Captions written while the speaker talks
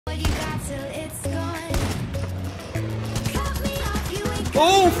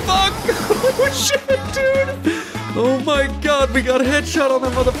Oh, fuck! Oh, shit, dude! Oh my god, we got a headshot on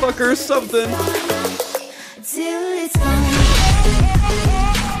that motherfucker or something.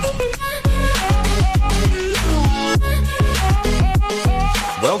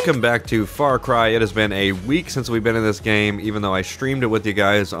 Welcome back to Far Cry. It has been a week since we've been in this game, even though I streamed it with you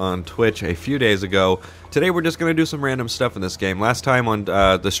guys on Twitch a few days ago. Today we're just going to do some random stuff in this game. Last time on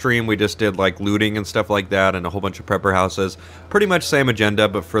the stream we just did like looting and stuff like that and a whole bunch of prepper houses. Pretty much same agenda,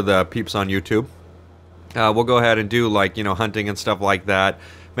 but for the peeps on YouTube. We'll go ahead and do like, you know, hunting and stuff like that.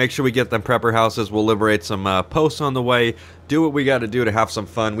 Make sure we get them prepper houses. We'll liberate some posts on the way. Do what we got to do to have some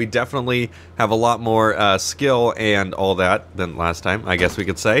fun. We definitely have a lot more skill and all that than last time, I guess we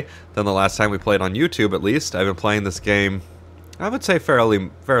could say. Than the last time we played on YouTube, at least. I've been playing this game, I would say, fairly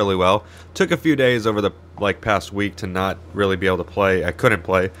well. Took a few days over the past week to not really be able to play. I couldn't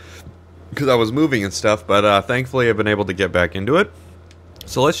play because I was moving and stuff, but thankfully I've been able to get back into it.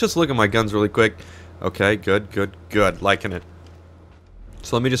 So let's just look at my guns really quick. Okay, good. Liking it.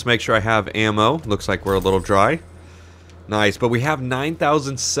 So let me just make sure I have ammo. Looks like we're a little dry. Nice, but we have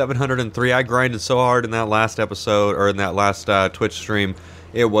 9,703. I grinded so hard in that last episode, or in that last Twitch stream,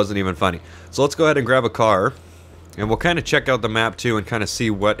 it wasn't even funny. So let's go ahead and grab a car, and we'll kind of check out the map too, and kind of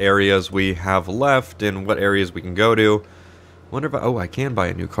see what areas we have left, and what areas we can go to. Wonder if I can buy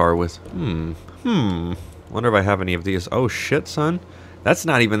a new car with, wonder if I have any of these. Oh shit, son. That's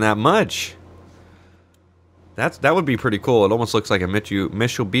not even that much. That would be pretty cool. It almost looks like a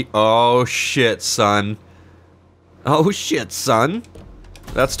Mitsubishi. Oh shit, son. Oh shit, son.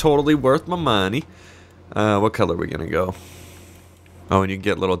 That's totally worth my money. What color are we gonna go? Oh, and you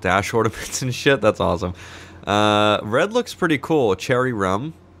get little dash ornaments and shit. That's awesome. Red looks pretty cool. Cherry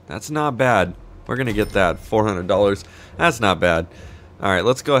rum. That's not bad. We're gonna get that. $400. That's not bad. Alright,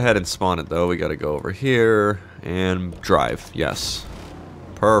 let's go ahead and spawn it though. We gotta go over here and drive. Yes.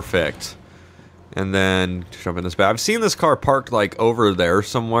 Perfect. And then jump in this back. I've seen this car parked like over there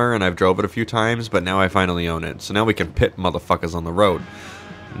somewhere, and I've drove it a few times, but now I finally own it. So now we can pit motherfuckers on the road.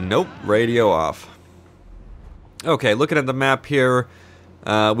 Nope, radio off. Okay, looking at the map here,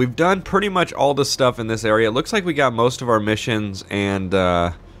 we've done pretty much all the stuff in this area. It looks like we got most of our missions, and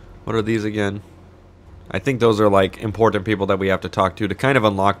what are these again? I think those are like important people that we have to talk to kind of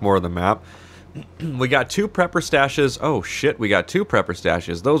unlock more of the map. We got 2 prepper stashes. Oh shit, we got 2 prepper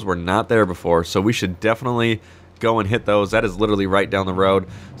stashes. Those were not there before, so we should definitely go and hit those. That is literally right down the road.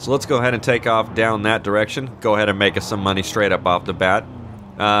 So let's go ahead and take off down that direction. Go ahead and make us some money straight up off the bat.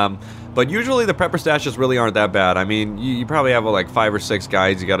 But usually the prepper stashes really aren't that bad. I mean, you probably have like 5 or 6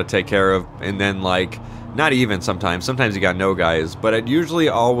 guys you got to take care of, and then like, not even sometimes. Sometimes you got no guys, but it usually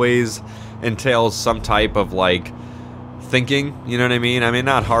always entails some type of like thinking, you know what I mean? I mean,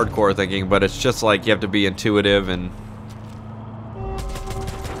 not hardcore thinking, but it's just like you have to be intuitive and...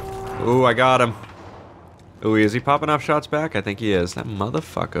 Ooh, I got him. Ooh, is he popping off shots back? I think he is. That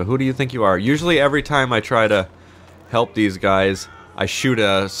motherfucker. Who do you think you are? Usually every time I try to help these guys, I shoot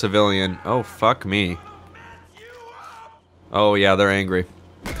a civilian. Oh, fuck me. Oh, yeah, they're angry.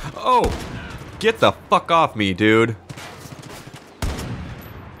 Oh! Get the fuck off me, dude.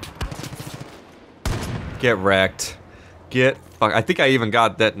 Get wrecked. Get fuck. I think I even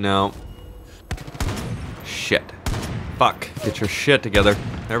got that. No. Shit. Fuck. Get your shit together.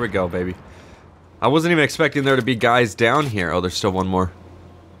 There we go, baby. I wasn't even expecting there to be guys down here. Oh, there's still one more.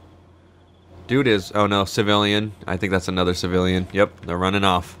 Dude is... Oh, no. Civilian. I think that's another civilian. Yep. They're running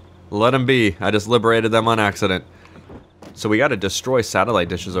off. Let them be. I just liberated them on accident. So we got to destroy satellite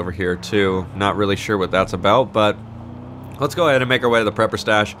dishes over here, too. Not really sure what that's about, but... Let's go ahead and make our way to the prepper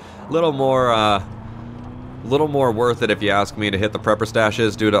stash. Little more worth it, if you ask me, to hit the prepper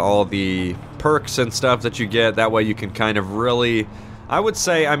stashes due to all the perks and stuff that you get. That way you can kind of really, I would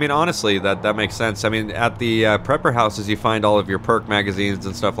say, I mean, honestly, that makes sense. I mean, at the prepper houses you find all of your perk magazines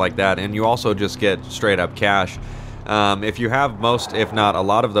and stuff like that, and you also just get straight up cash. If you have most, if not a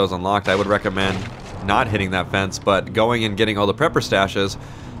lot of those unlocked, I would recommend not hitting that fence, but going and getting all the prepper stashes,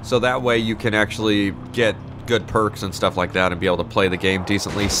 so that way you can actually get good perks and stuff like that and be able to play the game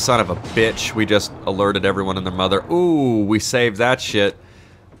decently. Son of a bitch, we just alerted everyone and their mother. Ooh, we saved that shit.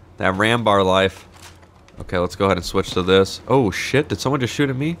 That Rambar life. Okay, let's go ahead and switch to this. Oh shit, did someone just shoot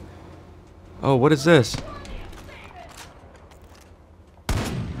at me? Oh, what is this?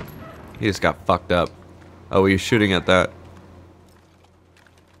 He just got fucked up. Oh, he was shooting at that.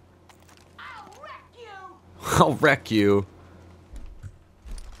 I'll wreck you! I'll wreck you.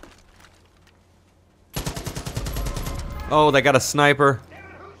 Oh, they got a sniper.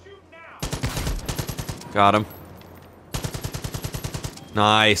 Got him.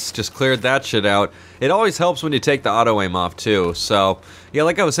 Nice, just cleared that shit out. It always helps when you take the auto aim off too. So yeah,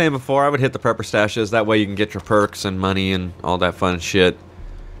 like I was saying before, I would hit the prepper stashes. That way you can get your perks and money and all that fun shit,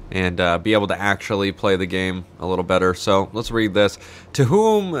 and be able to actually play the game a little better. So let's read this. To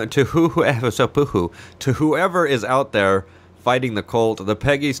whoever is out there fighting the cult, the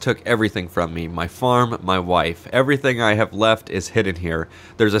Peggies took everything from me. My farm, my wife. Everything I have left is hidden here.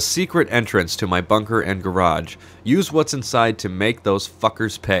 There's a secret entrance to my bunker and garage. Use what's inside to make those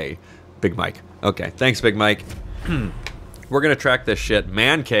fuckers pay. Big Mike. Okay, thanks, Big Mike. We're gonna track this shit.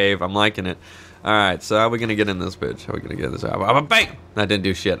 Man cave, I'm liking it. Alright, so how are we gonna get in this bitch? How are we gonna get in this? Bang! That didn't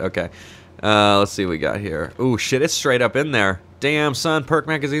do shit, okay. Let's see what we got here. Ooh, shit, it's straight up in there. Damn, son, perk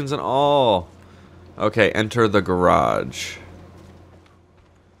magazines and all. Okay, enter the garage.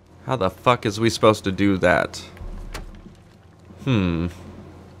 How the fuck is we supposed to do that?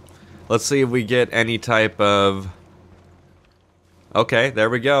 Let's see if we get any type of... Okay,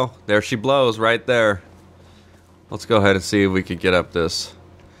 there we go. There she blows, right there. Let's go ahead and see if we could get up this.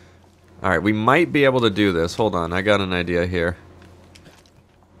 Alright, we might be able to do this. Hold on, I got an idea here.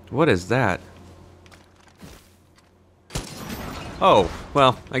 What is that? Oh,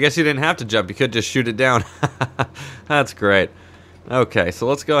 well, I guess you didn't have to jump. You could just shoot it down. That's great. Okay, so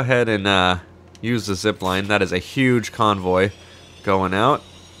let's go ahead and use the zip line. That is a huge convoy going out.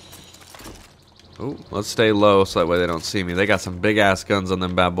 Ooh, let's stay low so that way they don't see me. They got some big ass guns on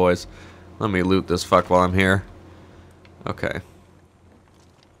them bad boys. Let me loot this fuck while I'm here. Okay.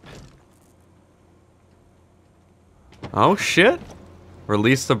 Oh shit!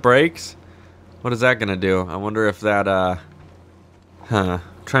 Release the brakes? What is that gonna do? I wonder if that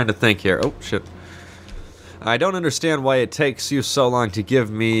trying to think here. Oh shit. I don't understand why it takes you so long to give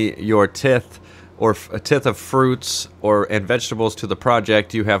me your tithe or a tithe of fruits and vegetables to the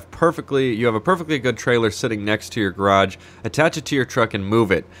project. You have a perfectly good trailer sitting next to your garage. Attach it to your truck and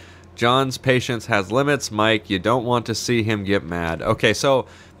move it. John's patience has limits, Mike. You don't want to see him get mad. Okay, so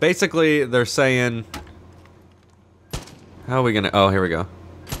basically they're saying, how are we gonna? Oh, here we go.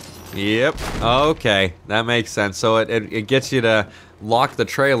 Yep. Okay, that makes sense. So it gets you to lock the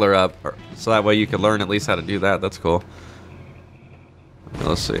trailer up, so that way you can learn at least how to do that. That's cool.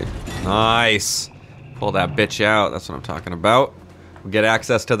 Let's see. Nice. Pull that bitch out. That's what I'm talking about. We get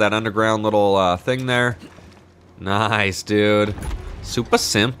access to that underground little thing there. Nice, dude. Super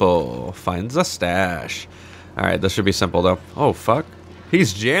simple. Finds a stash. Alright, this should be simple, though. Oh, fuck.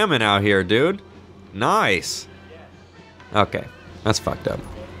 He's jamming out here, dude. Nice. Okay. That's fucked up.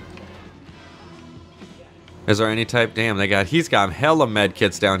 Is there any type? Damn, he's got hella med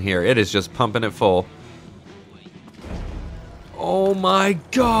kits down here. It is just pumping it full. Oh my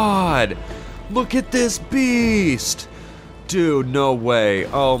god! Look at this beast! Dude, no way.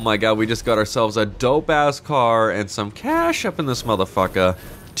 Oh my god, we just got ourselves a dope-ass car and some cash up in this motherfucker.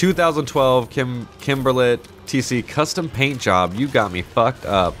 2012 Kimberlit TC custom paint job. You got me fucked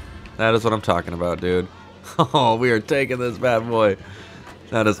up. That is what I'm talking about, dude. Oh, we are taking this bad boy.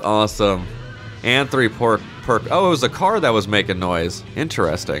 That is awesome. And 3 perk. Oh, it was a car that was making noise.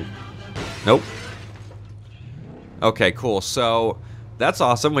 Interesting. Nope. Okay, cool. So, that's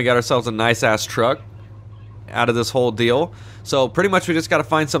awesome. We got ourselves a nice-ass truck out of this whole deal. So, pretty much we just got to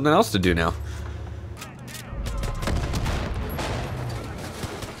find something else to do now.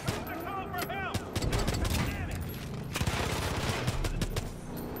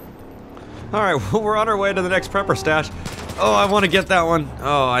 Alright, well, we're on our way to the next prepper stash. Oh, I want to get that one.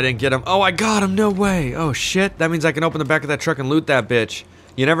 Oh, I didn't get him. Oh, I got him. No way. Oh, shit. That means I can open the back of that truck and loot that bitch.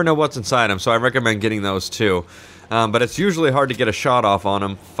 You never know what's inside them, so I recommend getting those too. But it's usually hard to get a shot off on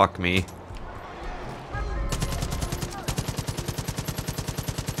them. Fuck me.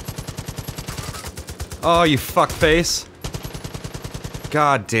 Oh, you fuckface.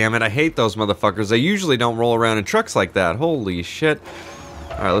 God damn it. I hate those motherfuckers. They usually don't roll around in trucks like that. Holy shit.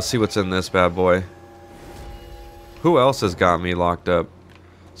 Alright, let's see what's in this bad boy. Who else has got me locked up?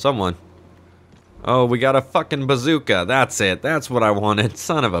 Someone. Oh, we got a fucking bazooka. That's it. That's what I wanted.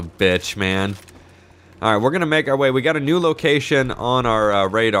 Son of a bitch, man. Alright, we're gonna make our way. We got a new location on our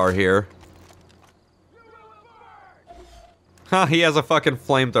radar here. Ha, he has a fucking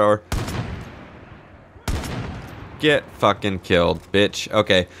flamethrower. Get fucking killed, bitch.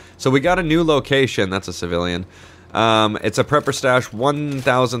 Okay, so we got a new location. That's a civilian. It's a prepper stash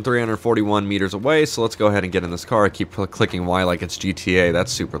 1,341 meters away, so let's go ahead and get in this car. I keep clicking Y like it's GTA.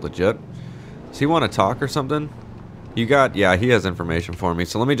 That's super legit. Does he want to talk or something? You got... Yeah, he has information for me,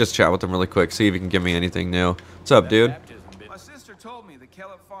 so let me just chat with him really quick, see if he can give me anything new. What's up, dude? My sister told me the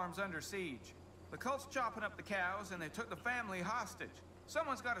Kellett farm's under siege. The cult's chopping up the cows, and they took the family hostage.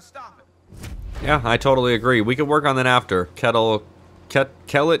 Someone's got to stop it. Yeah, I totally agree. We can work on that after.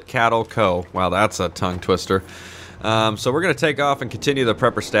 Kellett Cattle Co. Wow, that's a tongue twister. So we're going to take off and continue the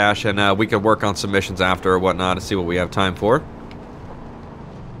prepper stash, and we could work on some missions after or whatnot to see what we have time for.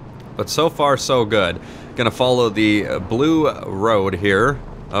 But so far, so good. Going to follow the blue road here.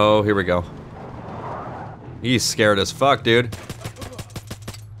 Oh, here we go. He's scared as fuck, dude.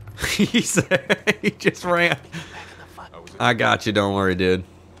 He just ran. I got you, don't worry, dude.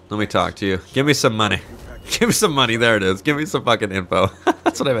 Let me talk to you. Give me some money. Give me some money, there it is. Give me some fucking info.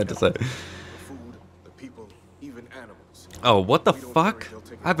 That's what I meant to say. Oh, what the fuck?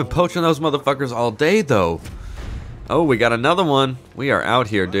 I've been poaching those motherfuckers all day, though. Oh, we got another one. We are out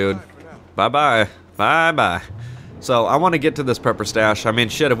here, dude. Bye-bye. Bye-bye. So, I want to get to this prepper stash. I mean,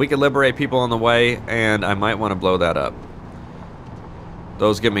 shit, if we could liberate people on the way, and I might want to blow that up.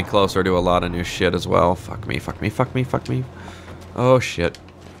 Those get me closer to a lot of new shit as well. Fuck me, fuck me, fuck me, fuck me. Oh, shit.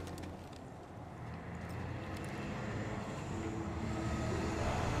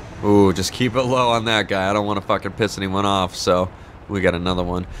 Ooh, just keep it low on that guy. I don't want to fucking piss anyone off, so we got another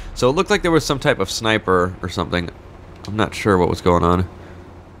one. So it looked like there was some type of sniper or something. I'm not sure what was going on.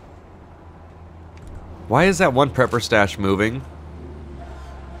 Why is that one prepper stash moving?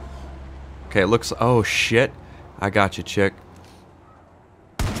 Okay, it looks... Oh, shit. I got you, chick.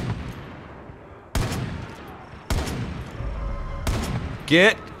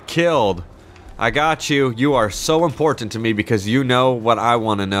 Get killed. I got you. You are so important to me because you know what I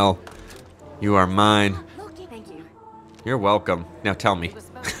want to know. You are mine. Thank you. You're welcome. Now tell me. It was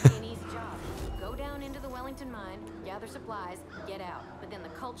supposed to be an easy job. Go down into the Wellington mine, gather supplies, get out. But then the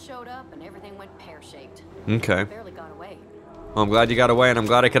cult showed up and everything went pear-shaped. Okay. Barely got away. Well, I'm glad you got away, and I'm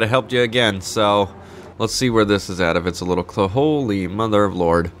glad I could have helped you again. So, let's see where this is at. If it's a little close. Holy mother of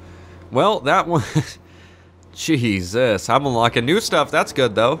Lord. Well, that one... Jesus, I'm unlocking new stuff. That's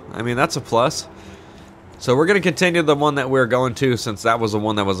good, though. I mean, that's a plus. So we're going to continue the one that we're going to, since that was the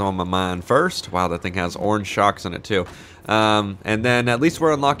one that was on my mind first. Wow, that thing has orange shocks in it, too. And then at least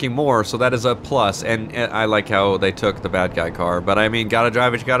we're unlocking more, so that is a plus. And I like how they took the bad guy car. But, I mean, gotta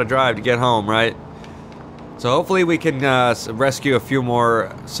drive what you gotta drive to get home, right? So hopefully we can rescue a few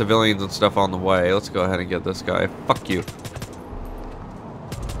more civilians and stuff on the way. Let's go ahead and get this guy. Fuck you.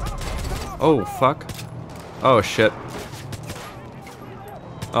 Oh, fuck. Oh, shit.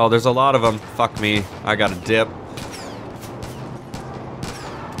 Oh, there's a lot of them. Fuck me. I got a dip.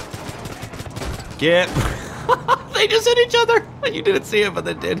 Get. They just hit each other. You didn't see it, but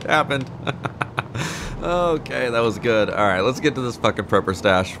that did happen. Okay, that was good. Alright, let's get to this fucking prepper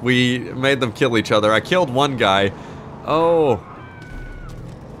stash. We made them kill each other. I killed one guy. Oh.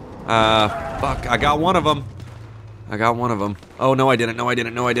 Fuck. I got one of them. I got one of them. Oh, no, I didn't. No, I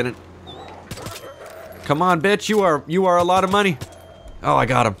didn't. No, I didn't. Come on, bitch. You are a lot of money. Oh, I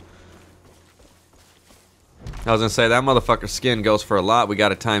got him. I was gonna say, that motherfucker's skin goes for a lot. We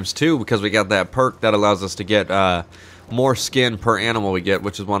got it ×2 because we got that perk that allows us to get more skin per animal we get,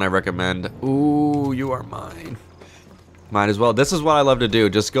 which is one I recommend. Ooh, you are mine. Might as well. This is what I love to do.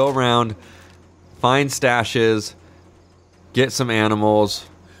 Just go around, find stashes, get some animals.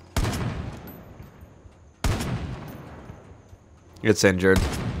 It's injured.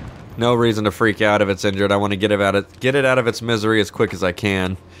 No reason to freak out if it's injured. I want to get it out of its misery as quick as I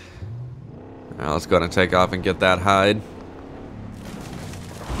can. Now let's go ahead and take off and get that hide.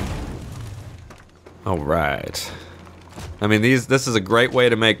 Alright. I mean, this is a great way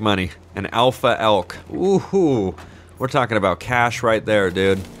to make money. An alpha elk. Ooh, we're talking about cash right there,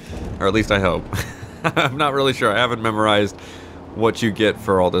 dude. Or at least I hope. I'm not really sure. I haven't memorized what you get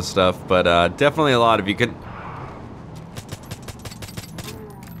for all this stuff, but definitely a lot. If you can...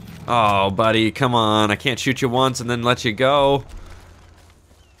 Oh, buddy, come on. I can't shoot you once and then let you go.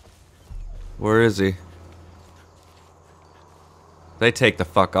 Where is he? They take the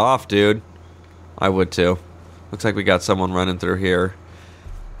fuck off, dude. I would too. Looks like we got someone running through here.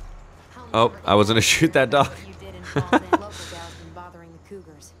 Oh, I was gonna shoot that dog. You did involve that local gal's been bothering the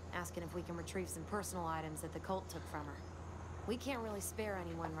Cougars, asking if we can retrieve some personal items that the cult took from her. We can't really spare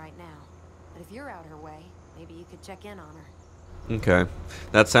anyone right now, but if you're out her way, maybe you could check in on her. Okay,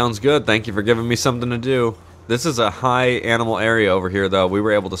 that sounds good. Thank you for giving me something to do. This is a high animal area over here, though. We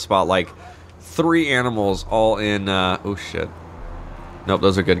were able to spot like 3 animals all in. Oh shit. Nope,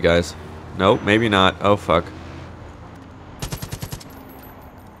 those are good guys. Nope, maybe not. Oh fuck.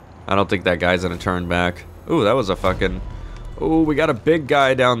 I don't think that guy's gonna turn back. Ooh, that was a fucking... Ooh, we got a big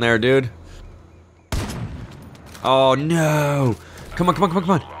guy down there, dude. Oh no! Come on, come on, come on,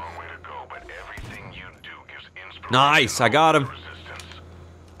 come on! Nice, I got him.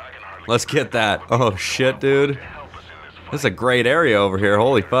 Let's get that. Oh shit, dude. This is a great area over here.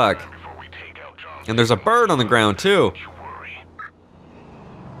 Holy fuck. And there's a bird on the ground too.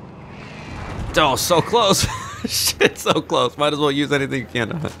 Oh, so close. Shit, so close. Might as well use anything you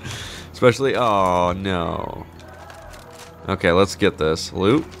can on it. Especially, oh no. Okay, let's get this.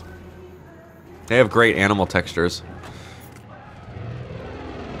 Loot. They have great animal textures.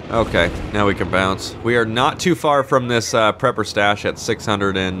 Okay, now we can bounce. We are not too far from this prepper stash at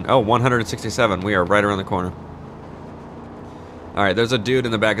 167. We are right around the corner. Alright, there's a dude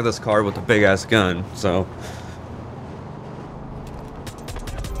in the back of this car with a big-ass gun, so...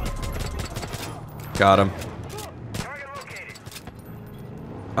 Got him.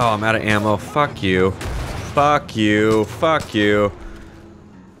 Oh, I'm out of ammo. Fuck you. Fuck you. Fuck you.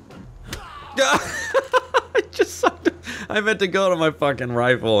 I just sucked it. I meant to go to my fucking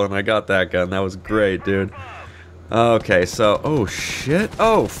rifle and I got that gun. That was great, dude. Okay, so... Oh, shit.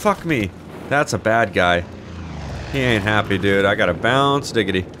 Oh, fuck me. That's a bad guy. He ain't happy, dude. I gotta bounce.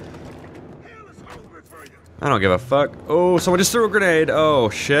 Diggity. I don't give a fuck. Oh, someone just threw a grenade. Oh,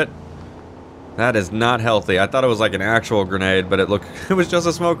 shit. That is not healthy. I thought it was like an actual grenade, but it was just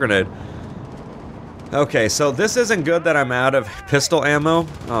a smoke grenade. Okay, so this isn't good that I'm out of pistol ammo.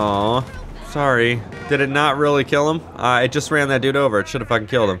 Aw, sorry. Did it not really kill him? It just ran that dude over. It should have fucking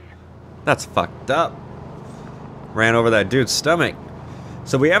killed him. That's fucked up. Ran over that dude's stomach.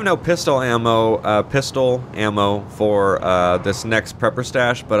 So we have no pistol ammo for this next prepper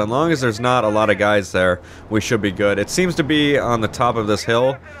stash, but as long as there's not a lot of guys there, we should be good. It seems to be on the top of this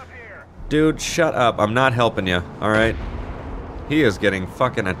hill. Dude, shut up. I'm not helping you, alright? He is getting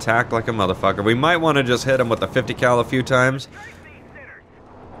fucking attacked like a motherfucker. We might want to just hit him with the 50 cal a few times.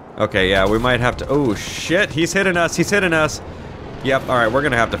 Okay, yeah, we might have to... Oh, shit. He's hitting us. He's hitting us. Yep, alright, we're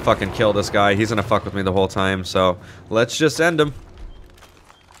gonna have to fucking kill this guy. He's gonna fuck with me the whole time, so let's just end him.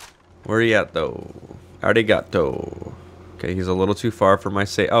 Where he at, though? Arigato. Okay, he's a little too far for my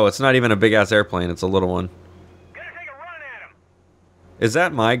safe. Oh, it's not even a big-ass airplane. It's a little one. Gonna take a run at him. Is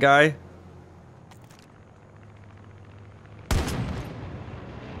that my guy?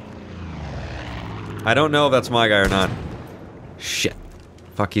 I don't know if that's my guy or not. Shit.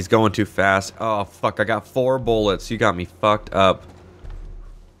 Fuck, he's going too fast. Oh, fuck, I got 4 bullets. You got me fucked up.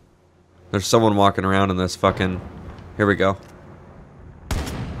 There's someone walking around in this fucking... Here we go.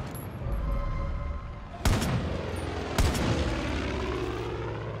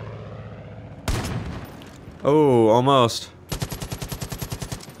 Oh, almost.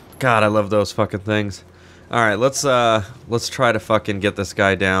 God, I love those fucking things. Alright, let's try to fucking get this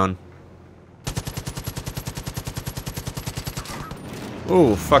guy down.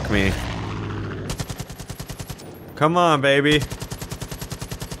 Ooh, fuck me. Come on, baby.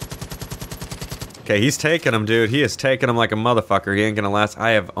 Okay, he's taking him, dude. He is taking him like a motherfucker. He ain't gonna last.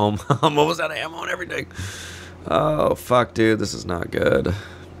 I have almost out of ammo and everything. Oh, fuck, dude. This is not good.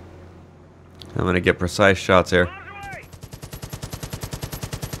 I'm gonna get precise shots here.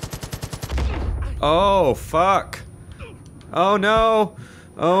 Oh, fuck. Oh, no.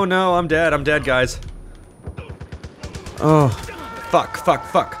 Oh, no. I'm dead. I'm dead, guys. Oh. Fuck, fuck,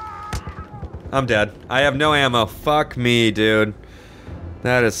 fuck. I'm dead. I have no ammo. Fuck me, dude.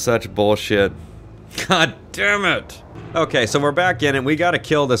 That is such bullshit. God damn it. Okay, so we're back in it. We gotta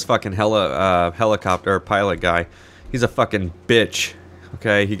kill this fucking helicopter pilot guy. He's a fucking bitch.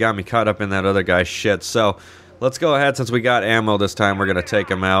 Okay, he got me caught up in that other guy's shit. So, let's go ahead. Since we got ammo this time, we're gonna take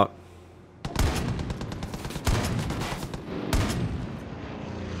him out.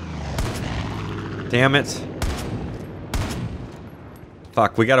 Damn it.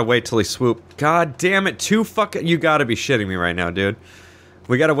 Fuck, we gotta wait till he swoop. God damn it, 2 fucking... You gotta be shitting me right now, dude.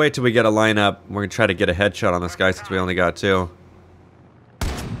 We gotta wait till we get a lineup. We're gonna try to get a headshot on this guy since we only got 2.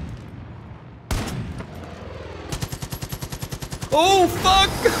 Oh, fuck!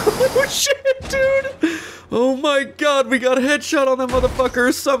 Oh, shit, dude! Oh my god, we got a headshot on that motherfucker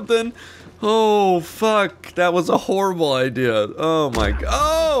or something. Oh, fuck. That was a horrible idea. Oh my god.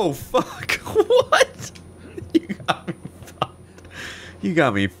 Oh, fuck. What? You got me fucked. You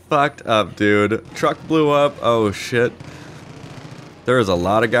got me fucked up, dude. Truck blew up. Oh, shit. There is a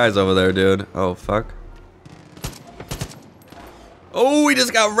lot of guys over there, dude. Oh, fuck. Oh, he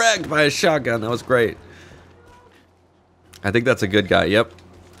just got wrecked by a shotgun. That was great. I think that's a good guy. Yep.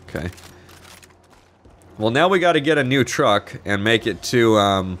 Okay. Well, now we got to get a new truck and make it to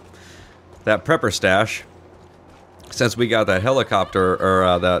that prepper stash. Since we got that helicopter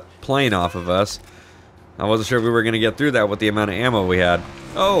or that plane off of us, I wasn't sure if we were going to get through that with the amount of ammo we had.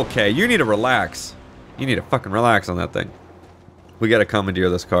 Okay, you need to relax. You need to fucking relax on that thing. We got to commandeer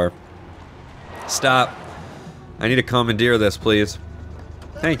this car. Stop. I need to commandeer this, please.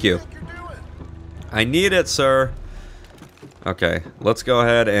 Thank you. I need it, sir. Okay, let's go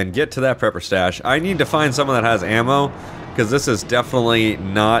ahead and get to that prepper stash. I need to find someone that has ammo, because this is definitely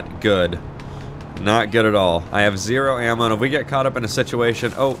not good. Not good at all. I have 0 ammo, and if we get caught up in a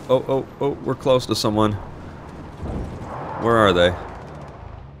situation... Oh, we're close to someone. Where are they?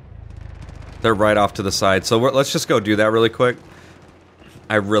 They're right off to the side, so let's just go do that really quick.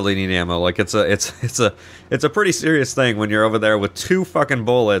 I really need ammo. Like, it's a pretty serious thing when you're over there with 2 fucking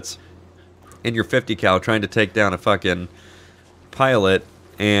bullets in your 50 cal trying to take down a fucking pilot.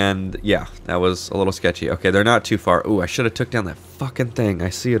 And yeah, that was a little sketchy. Okay, they're not too far. Ooh, I should have took down that fucking thing. I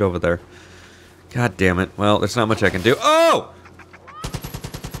see it over there. God damn it. Well, there's not much I can do. Oh!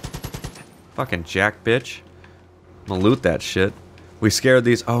 Fucking jack bitch. I'm gonna loot that shit. We scared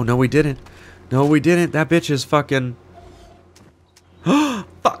these. Oh, no, we didn't. No, we didn't. That bitch is fucking...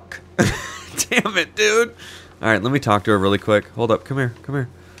 Fuck. Damn it, dude. Alright, let me talk to her really quick. Hold up. Come here. Come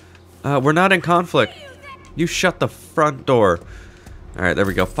here. We're not in conflict. You shut the front door. Alright, there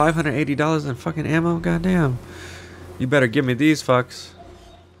we go. $580 in fucking ammo? Goddamn. You better give me these fucks.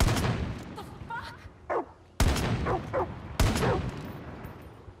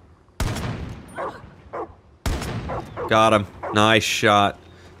 Got him. Nice shot.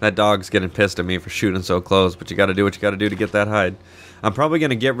 That dog's getting pissed at me for shooting so close, but you gotta do what you gotta do to get that hide. I'm probably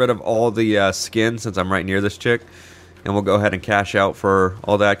gonna get rid of all the skin since I'm right near this chick, and we'll go ahead and cash out for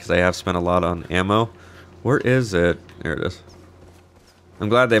all that because I have spent a lot on ammo. Where is it? There it is. I'm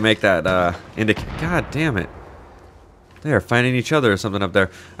glad they make that indicate. God damn it. They are fighting each other or something up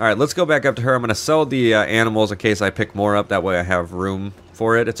there. Alright, let's go back up to her. I'm going to sell the animals in case I pick more up. That way I have room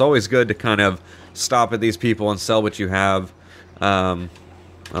for it. It's always good to kind of stop at these people and sell what you have. Oh,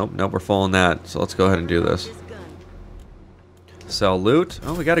 no, we're full on that. So let's go ahead and do this. Sell loot.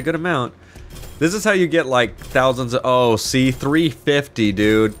 Oh, we got a good amount. This is how you get like thousands of... Oh, see? 350,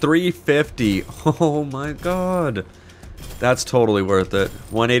 dude. 350. Oh my god. That's totally worth it.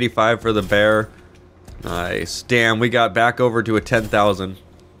 185 for the bear. Nice. Damn, we got back over to a 10,000.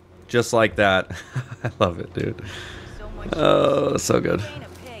 Just like that. I love it, dude. Oh, so good.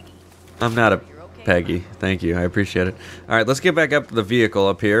 I'm not a Peggy. Thank you. I appreciate it. Alright, let's get back up to the vehicle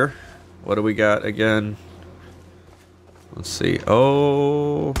up here. What do we got again? Let's see.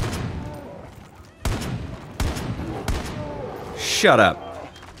 Oh. Shut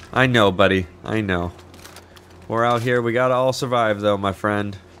up. I know, buddy. I know. We're out here. We gotta all survive, though, my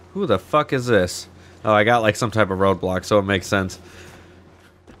friend. Who the fuck is this? Oh, I got like some type of roadblock, so it makes sense.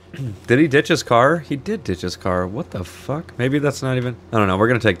 Did he ditch his car? He did ditch his car. What the fuck? Maybe that's not even... I don't know. We're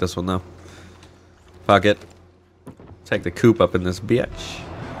gonna take this one, though. Fuck it. Take the coupe up in this bitch.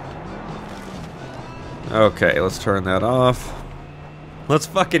 Okay, let's turn that off. Let's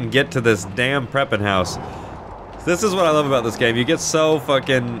fucking get to this damn prepping house. This is what I love about this game. You get so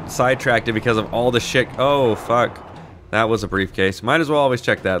fucking sidetracked because of all the shit. Oh, fuck. That was a briefcase. Might as well always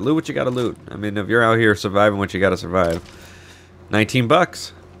check that. Loot what you gotta loot. I mean, if you're out here surviving what you gotta survive. 19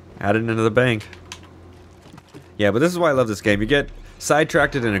 bucks. Add it into the bank. Yeah, but this is why I love this game. You get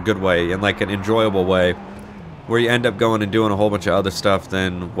sidetracked in a good way, in like an enjoyable way, where you end up going and doing a whole bunch of other stuff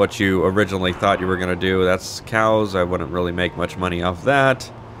than what you originally thought you were gonna do. That's cows. I wouldn't really make much money off that.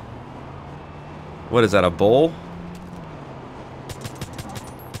 What is that, a bull?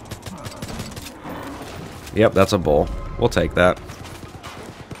 Yep, that's a bull. We'll take that.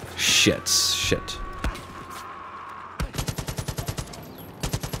 Shit.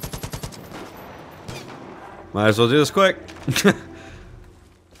 Might as well do this quick.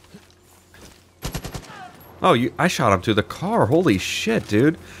 Oh, I shot him through the car. Holy shit,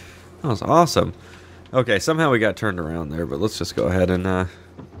 dude. That was awesome. Okay, somehow we got turned around there, but let's just go ahead and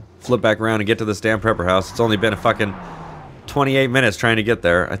flip back around and get to this damn prepper house. It's only been a fucking 28 minutes trying to get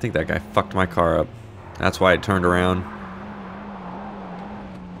there. I think that guy fucked my car up. That's why it turned around.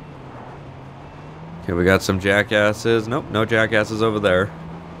 Okay, we got some jackasses. Nope, no jackasses over there.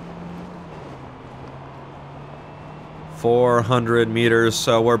 400 meters,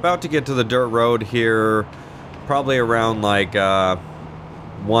 so we're about to get to the dirt road here, probably around like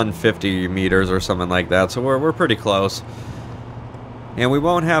 150 meters or something like that, so we're pretty close. And we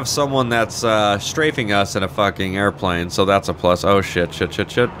won't have someone that's strafing us in a fucking airplane, so that's a plus. Oh shit.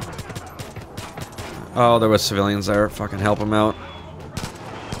 Oh, there was civilians there. Fucking help them out.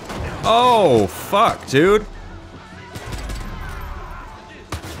 Oh, fuck, dude.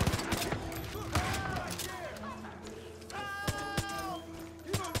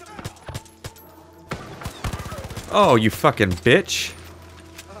 Oh, you fucking bitch.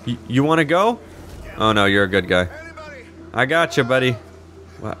 You want to go? Oh, no, you're a good guy. I got you, buddy.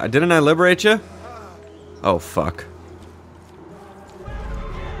 Well, didn't I liberate you? Oh, fuck.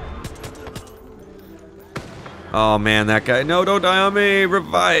 Oh, man, that guy. No, don't die on me.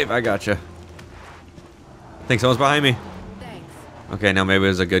 Revive. I got you. I think someone's behind me. Thanks. Okay, now maybe it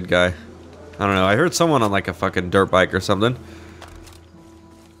was a good guy. I don't know. I heard someone on like a fucking dirt bike or something.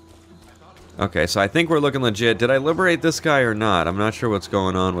 Okay, so I think we're looking legit. Did I liberate this guy or not? I'm not sure what's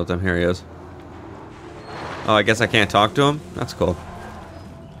going on with him. Here he is. Oh, I guess I can't talk to him? That's cool.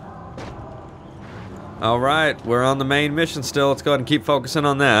 Alright, we're on the main mission still. Let's go ahead and keep focusing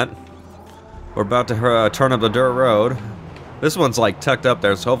on that. We're about to turn up the dirt road. This one's like tucked up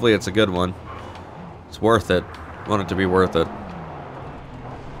there, so hopefully it's a good one. It's worth it. Want it to be worth it.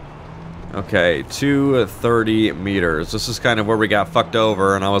 Okay, 230 meters. This is kind of where we got fucked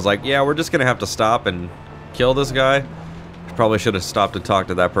over, and I was like, yeah, we're just gonna have to stop and kill this guy. Probably should have stopped to talk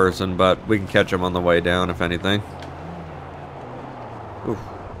to that person, but we can catch him on the way down, if anything. Oof.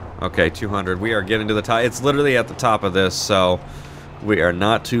 Okay, 200. We are getting to the top. It's literally at the top of this, so we are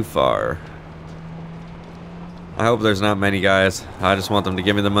not too far. I hope there's not many guys. I just want them to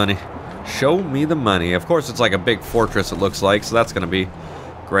give me the money. Show me the money. Of course, it's like a big fortress, it looks like, so that's gonna be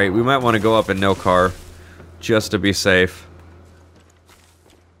great. We might want to go up in no car just to be safe.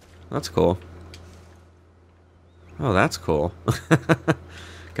 That's cool. Oh, that's cool.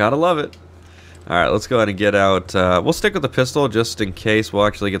 Gotta love it. Alright, let's go ahead and get out. We'll stick with the pistol just in case we'll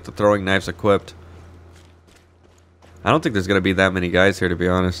actually get the throwing knives equipped. I don't think there's going to be that many guys here, to be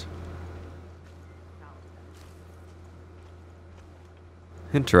honest.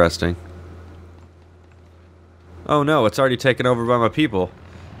 Interesting. Oh no, it's already taken over by my people.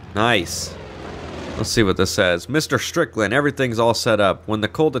 Nice. Let's see what this says. Mr. Strickland, everything's all set up. When the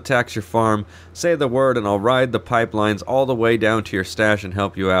cult attacks your farm, say the word and I'll ride the pipelines all the way down to your stash and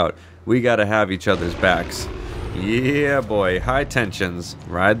help you out. We gotta have each other's backs. Yeah, boy. High tensions.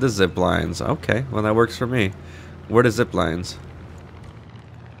 Ride the zip lines. Okay, well that works for me. Where the zip lines?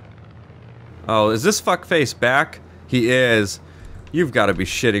 Oh, is this fuckface back? He is. You've gotta be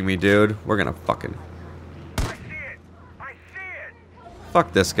shitting me, dude. We're gonna fucking... I see it! I see it!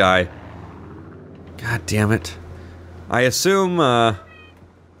 Fuck this guy. God damn it. I assume, oh,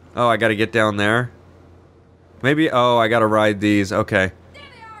 I gotta get down there. Maybe, oh, I gotta ride these. Okay.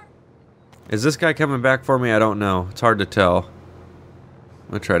 Is this guy coming back for me? I don't know. It's hard to tell.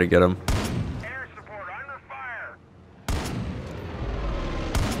 I'm gonna try to get him. Air support under fire!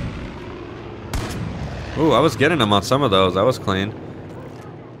 Ooh, I was getting him on some of those. That was clean.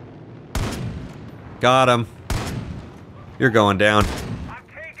 Got him. You're going down. I'm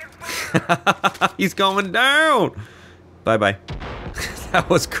taking fire! He's going down. Bye-bye. That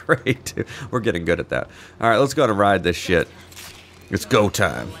was great. We're getting good at that. All right, let's go and ride this shit. It's go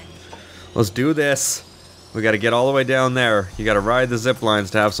time. Let's do this. We got to get all the way down there. You got to ride the zip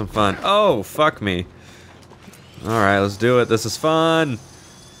lines to have some fun. Oh, fuck me. All right, let's do it. This is fun.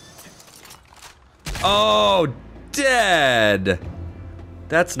 Oh, dead.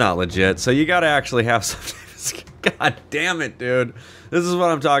 That's not legit. So you got to actually have some... God damn it, dude. This is what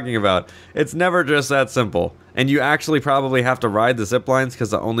I'm talking about. It's never just that simple. And you actually probably have to ride the zip lines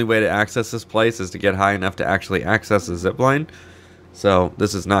because the only way to access this place is to get high enough to actually access the zip line. So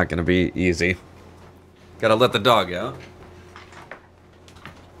this is not going to be easy. Gotta let the dog out.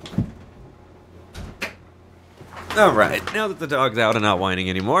 Alright, now that the dog's out and not whining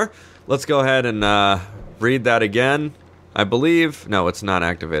anymore, let's go ahead and read that again. I believe... No, it's not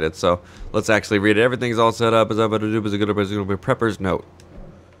activated, so let's actually read it. Everything's all set up. Is that about to do? Is it good? Is it going to be prepper's note?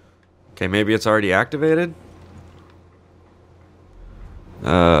 Okay, maybe it's already activated?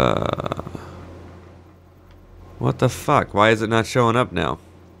 What the fuck? Why is it not showing up now?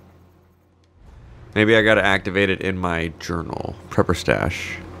 Maybe I gotta activate it in my journal. Prepper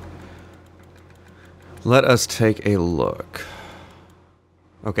stash. Let us take a look.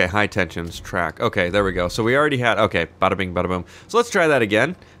 Okay, high tensions track. Okay, there we go. So we already had... Okay, bada bing, bada boom. So let's try that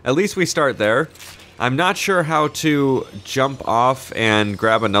again. At least we start there. I'm not sure how to jump off and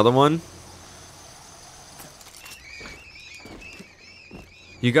grab another one.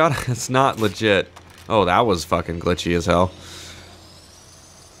 You got... It's not legit. Oh, that was fucking glitchy as hell.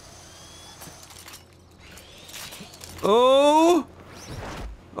 Oh!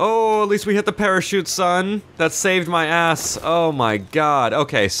 Oh, at least we hit the parachute, son. That saved my ass. Oh my god.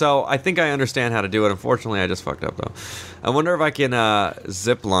 Okay, so I think I understand how to do it. Unfortunately, I just fucked up, though. I wonder if I can,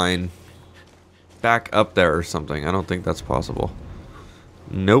 zip line back up there or something. I don't think that's possible.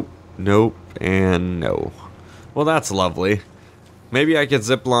 Nope, nope, and no. Well, that's lovely. Maybe I could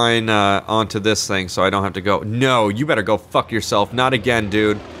zip line onto this thing so I don't have to go. No, you better go fuck yourself. Not again,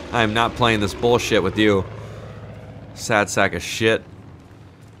 dude. I am not playing this bullshit with you. Sad sack of shit.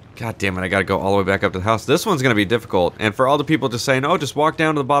 God damn it, I gotta go all the way back up to the house. This one's gonna be difficult. And for all the people just saying, oh, just walk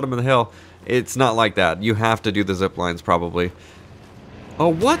down to the bottom of the hill. It's not like that. You have to do the zip lines, probably.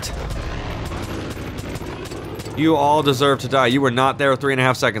 Oh, what? You all deserve to die. You were not there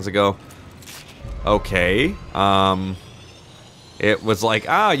 3.5 seconds ago. Okay. It was like,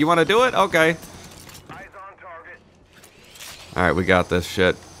 ah, you want to do it? Okay. Eyes on target. Alright, we got this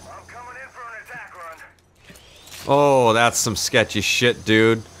shit. I'm coming in for an attack run. Oh, that's some sketchy shit,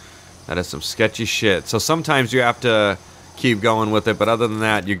 dude. That is some sketchy shit. So sometimes you have to keep going with it, but other than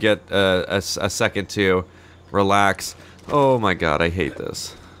that, you get a second to relax. Oh my god, I hate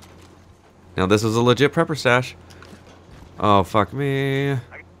this. Now this is a legit prepper stash. Oh, fuck me.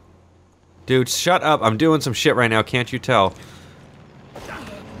 Dude, shut up. I'm doing some shit right now, can't you tell?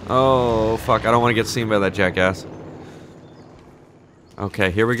 Oh, fuck. I don't want to get seen by that jackass. Okay,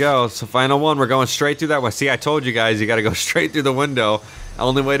 here we go. It's the final one. We're going straight through that way. See, I told you guys, you gotta go straight through the window. The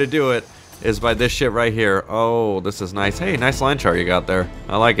only way to do it is by this shit right here. Oh, this is nice. Hey, nice line chart you got there.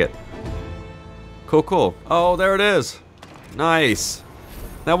 I like it. Cool, cool. Oh, there it is. Nice.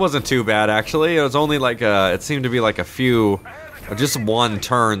 That wasn't too bad, actually. It was only like it seemed to be like a few, just one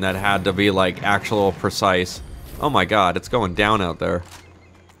turn that had to be like actual precise. Oh my god, it's going down out there.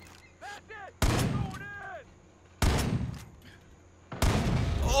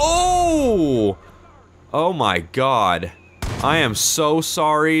 Oh! Oh my god. I am so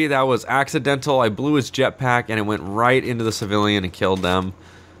sorry. That was accidental. I blew his jetpack and it went right into the civilian and killed them.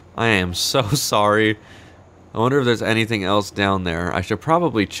 I am so sorry. I wonder if there's anything else down there. I should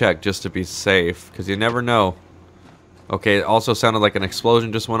probably check just to be safe, because you never know. Okay, it also sounded like an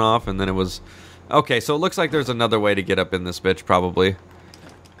explosion just went off, and then it was... Okay, so it looks like there's another way to get up in this bitch, probably.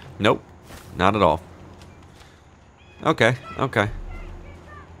 Nope. Not at all. Okay, okay.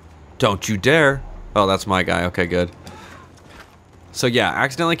 Don't you dare. Oh, that's my guy. Okay, good. So yeah,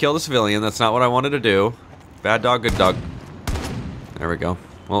 accidentally killed a civilian. That's not what I wanted to do. Bad dog, good dog. There we go.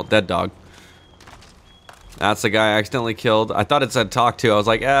 Well, dead dog. That's the guy I accidentally killed. I thought it said talk to. I was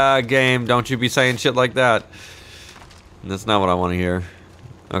like, ah, game, don't you be saying shit like that. And that's not what I want to hear.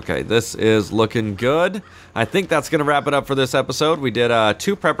 Okay, this is looking good. I think that's going to wrap it up for this episode. We did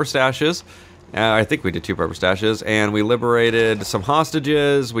 2 prepper stashes. I think we did 2 prepper stashes. And we liberated some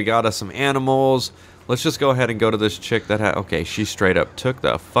hostages. We got us some animals. Let's just go ahead and go to this chick that had... Okay, she straight up took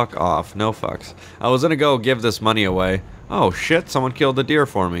the fuck off. No fucks. I was going to go give this money away. Oh, shit. Someone killed the deer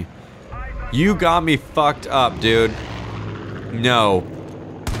for me. You got me fucked up, dude. No.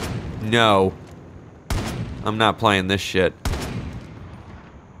 No. I'm not playing this shit.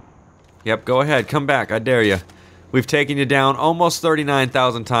 Yep, go ahead. Come back. I dare you. We've taken you down almost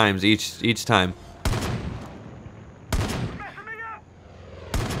 39,000 times each time.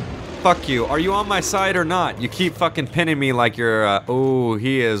 Fuck you. Are you on my side or not? You keep fucking pinning me like you're, oh,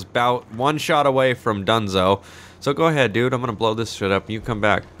 he is about 1 shot away from Dunzo. So go ahead, dude. I'm gonna blow this shit up and you come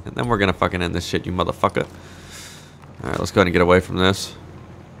back. And then we're gonna fucking end this shit, you motherfucker. Alright, let's go ahead and get away from this.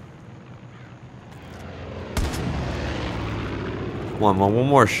 One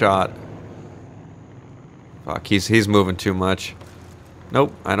more shot. Fuck, he's moving too much.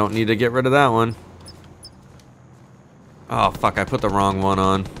 Nope, I don't need to get rid of that one. Oh, fuck, I put the wrong one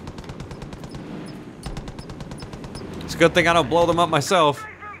on. It's a good thing I don't blow them up myself.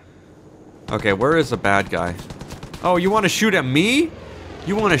 Okay, where is the bad guy? Oh, you want to shoot at me?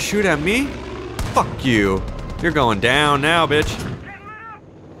 You want to shoot at me? Fuck you. You're going down now, bitch.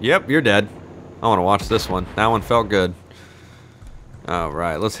 Yep, you're dead. I want to watch this one. That one felt good.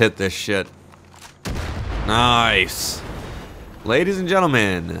 Alright, let's hit this shit. Nice. Ladies and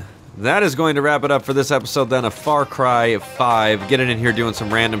gentlemen, that is going to wrap it up for this episode then of Far Cry 5. Getting in here doing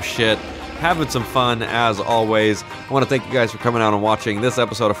some random shit. Having some fun as always. I want to thank you guys for coming out and watching this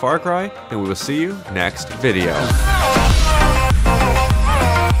episode of Far Cry, and we will see you next video.